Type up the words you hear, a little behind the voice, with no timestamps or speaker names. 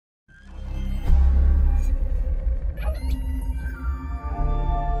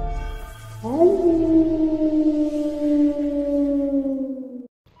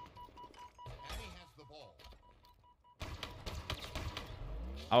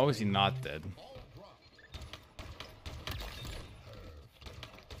How is he not dead?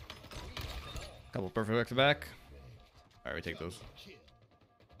 Couple perfect back to back. Alright, we take those.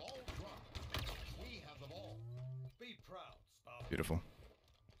 Beautiful.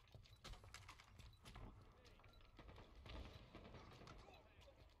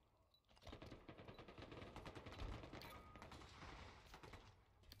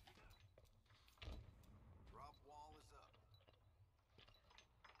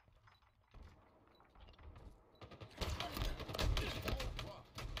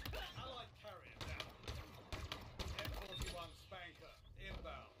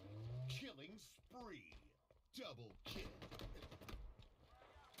 Double kill.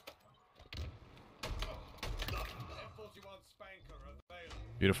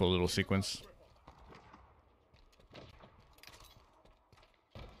 Beautiful little sequence.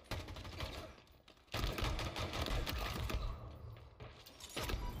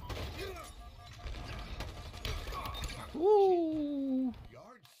 Woo!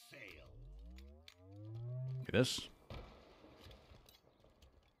 Yard sale. Look at this.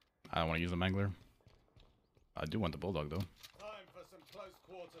 I don't want to use the mangler. I do want the bulldog though. Time for some close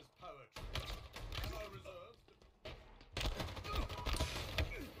quarters poetry. Ammo reserved.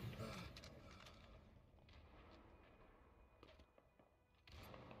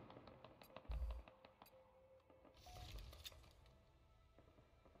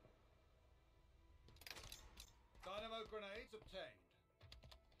 Dynamo grenades obtained.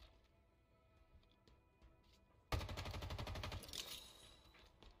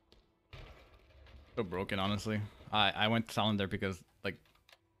 So broken, honestly. I went silent there because, like,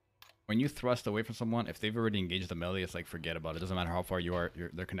 when you thrust away from someone, if they've already engaged the melee, it's like forget about it. Doesn't matter how far you are,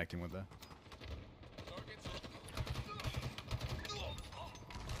 they're connecting with that.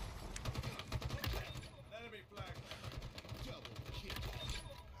 Enemy flag. Double kill.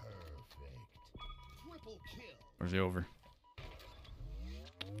 Perfect. Triple kill. Where's the over?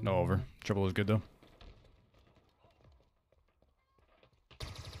 No over. Triple is good though.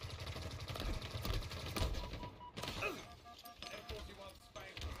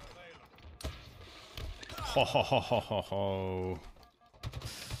 Ho ho ho ho ho ho.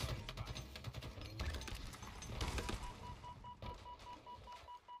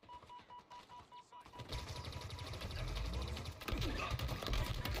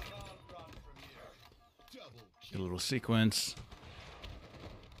 A little sequence.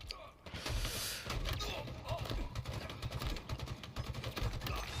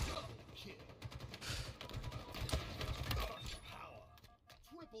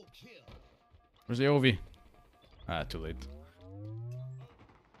 Where's the OV? Ah, too late.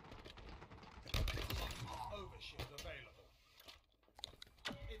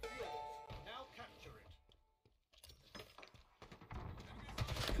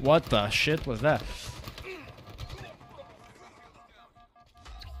 What the shit was that?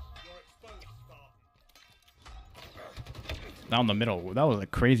 Down the middle. That was a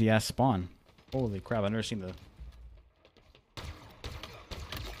crazy ass spawn. Holy crap, I've never seen the...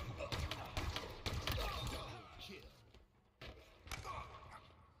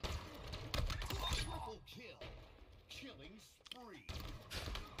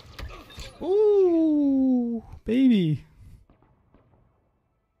 Ooh, baby.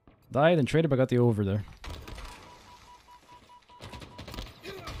 Died and traded, but got the over there.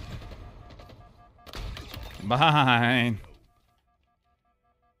 Behind.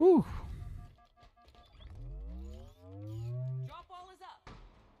 Woo.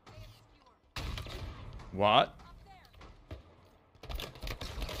 What?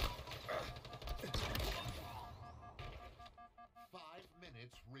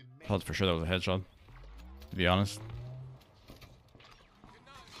 I thought for sure that was a headshot, to be honest.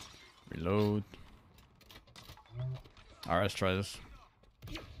 Reload. Alright, let's try this.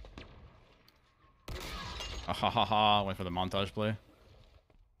 Ah ha ha ha, went for the montage play.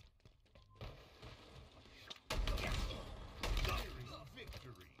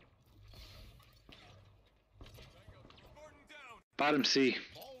 Bottom C.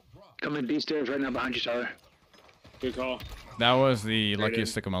 Coming B stairs right now behind you, Tyler. Good call. That was the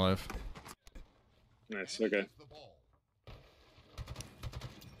luckiest stick of my life. Nice, okay.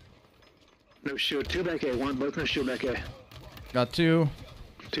 No shield. Two back A. One, both no shield back A. Got two.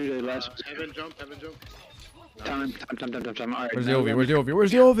 Two to the last. Heaven jump, heaven jump. Time. All right. Where's the OV? Where's the OV?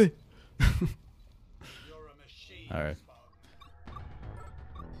 Where's the OV? Alright.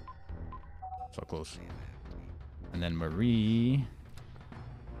 So close. And then Marie.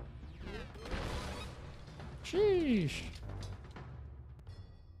 Sheesh.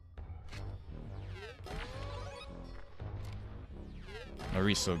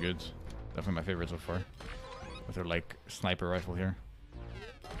 Lari's so good. Definitely my favorite so far. With her like sniper rifle here.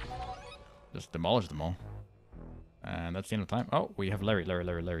 Just demolish them all. And that's the end of time. Oh, we have Larry.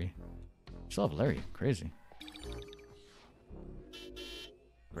 Still have Larry. Crazy.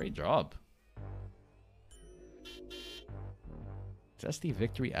 Great job. Zesty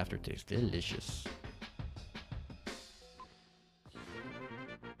victory aftertaste. Delicious.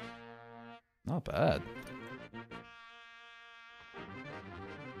 Not bad.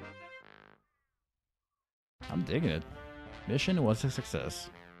 I'm digging it. Mission was a success.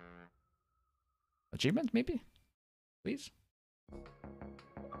 Achievement, maybe? Please?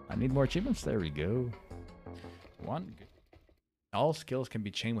 I need more achievements. There we go. One. All skills can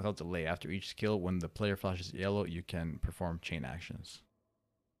be chained without delay. After each skill, when the player flashes yellow, you can perform chain actions.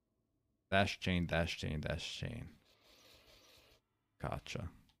 Dash chain, dash chain, dash chain. Gotcha.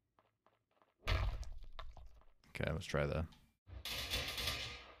 Okay, let's try that.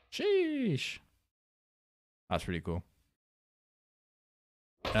 Sheesh. That's pretty cool.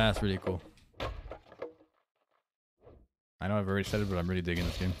 That's really cool. I know I've already said it, but I'm really digging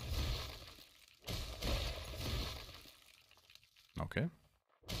this game. Okay.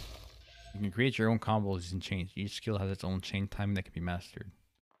 You can create your own combos using chains. Each skill has its own chain timing that can be mastered.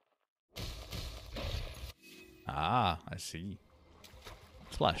 Ah, I see.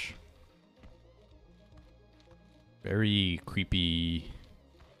 Splash. Very creepy.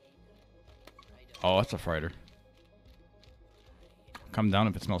 Oh, that's a fighter. Come down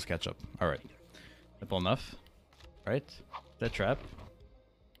if it smells ketchup. Alright. Simple enough. Right? That trap.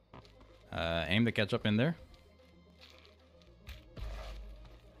 Aim the ketchup in there.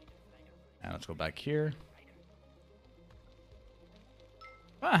 And let's go back here.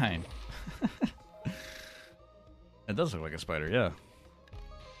 Fine. It does look like a spider, yeah.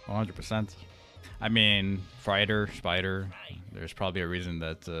 100%. I mean, spider. There's probably a reason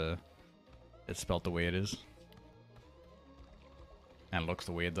that it's spelled the way it is. And looks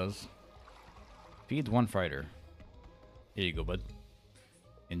the way it does. Feed one fighter. Here you go, bud.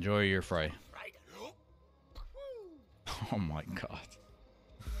 Enjoy your fry. Oh my god.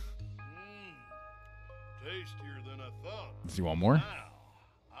 Tastier than I thought. Does you want more? Now,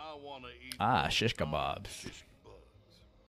 I wanna eat Ah, shish kebabs.